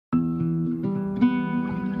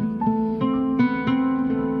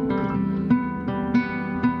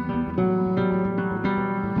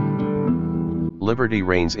Liberty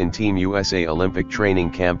reigns in Team USA Olympic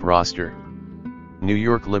training camp roster. New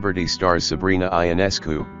York Liberty stars Sabrina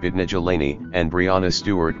Ionescu, Brittney Laney, and Breanna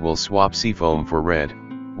Stewart will swap seafoam for red,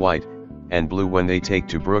 white, and blue when they take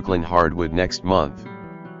to Brooklyn Hardwood next month.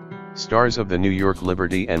 Stars of the New York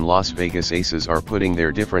Liberty and Las Vegas Aces are putting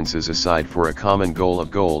their differences aside for a common goal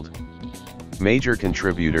of gold. Major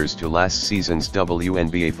contributors to last season's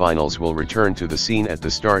WNBA Finals will return to the scene at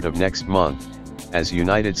the start of next month, as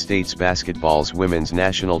United States Basketball's women's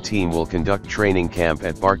national team will conduct training camp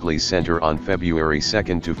at Barclays Center on February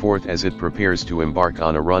 2nd to 4th as it prepares to embark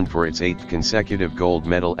on a run for its 8th consecutive gold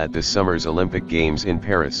medal at this summer's Olympic Games in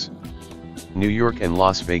Paris. New York and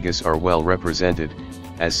Las Vegas are well represented,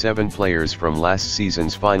 as 7 players from last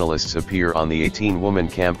season's finalists appear on the 18-woman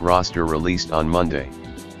camp roster released on Monday.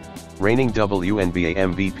 Reigning WNBA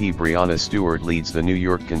MVP Breanna Stewart leads the New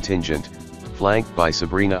York contingent, flanked by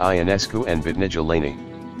Sabrina Ionescu and Brittney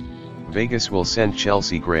Griner. Vegas will send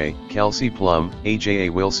Chelsea Gray, Kelsey Plum,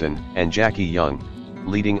 Aja Wilson, and Jackie Young,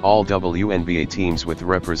 leading all WNBA teams with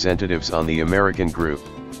representatives on the American group.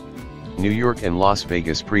 New York and Las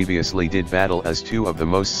Vegas previously did battle as 2 of the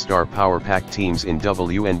most star power-packed teams in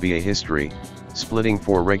WNBA history, splitting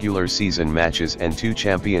 4 regular season matches and 2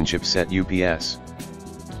 championships at UPS.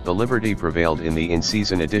 The Liberty prevailed in the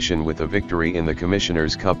in-season edition with a victory in the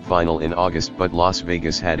Commissioner's Cup final in August, but Las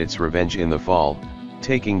Vegas had its revenge in the fall,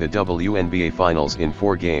 taking the WNBA Finals in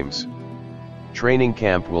 4 games. Training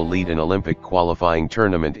camp will lead an Olympic qualifying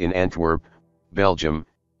tournament in Antwerp, Belgium,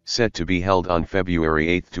 set to be held on February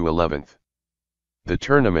 8 to 11th. The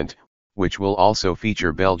tournament, which will also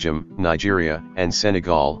feature Belgium, Nigeria, and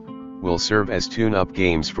Senegal, will serve as tune-up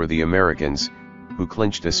games for the Americans, who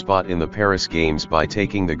clinched a spot in the Paris Games by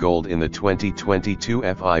taking the gold in the 2022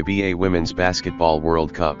 FIBA Women's Basketball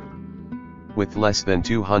World Cup. With less than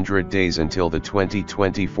 200 days until the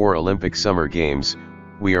 2024 Olympic Summer Games,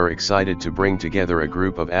 we are excited to bring together a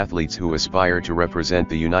group of athletes who aspire to represent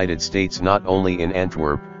the United States not only in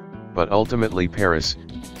Antwerp, but ultimately Paris,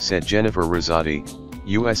 said Jennifer Rosati,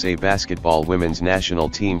 USA Basketball Women's National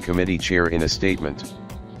Team Committee Chair in a statement.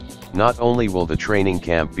 Not only will the training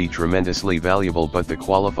camp be tremendously valuable, but the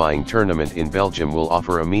qualifying tournament in Belgium will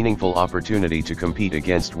offer a meaningful opportunity to compete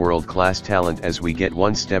against world-class talent as we get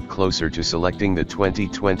one step closer to selecting the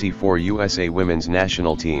 2024 USA Women's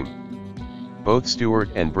National Team. Both Stewart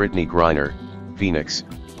and Brittney Griner, Phoenix,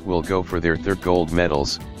 will go for their 3rd gold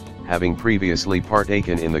medals, having previously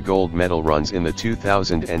partaken in the gold medal runs in the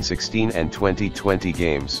 2016 and 2020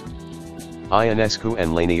 games. Ionescu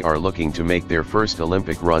and Laney are looking to make their first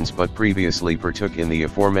Olympic runs but previously partook in the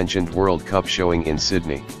aforementioned World Cup showing in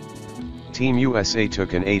Sydney. Team USA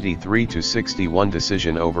took an 83-61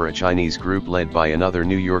 decision over a Chinese group led by another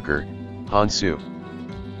New Yorker, Han Su.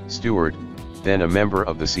 Stewart, then a member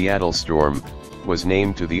of the Seattle Storm, was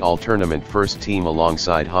named to the all-tournament first team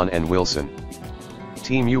alongside Han and Wilson.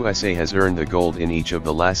 Team USA has earned the gold in each of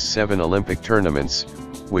the last 7 Olympic tournaments,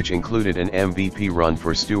 which included an MVP run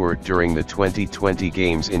for Stewart during the 2020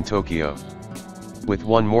 Games in Tokyo. With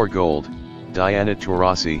 1 more gold, Diana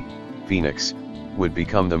Taurasi, Phoenix, would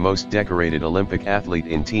become the most decorated Olympic athlete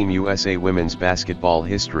in Team USA women's basketball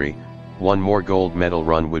history. 1 more gold medal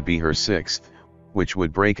run would be her 6th, which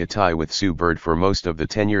would break a tie with Sue Bird for most of the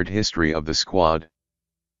tenured history of the squad.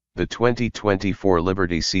 The 2024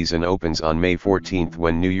 Liberty season opens on May 14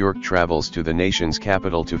 when New York travels to the nation's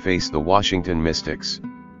capital to face the Washington Mystics.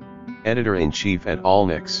 Editor-in-Chief at All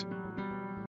Knicks.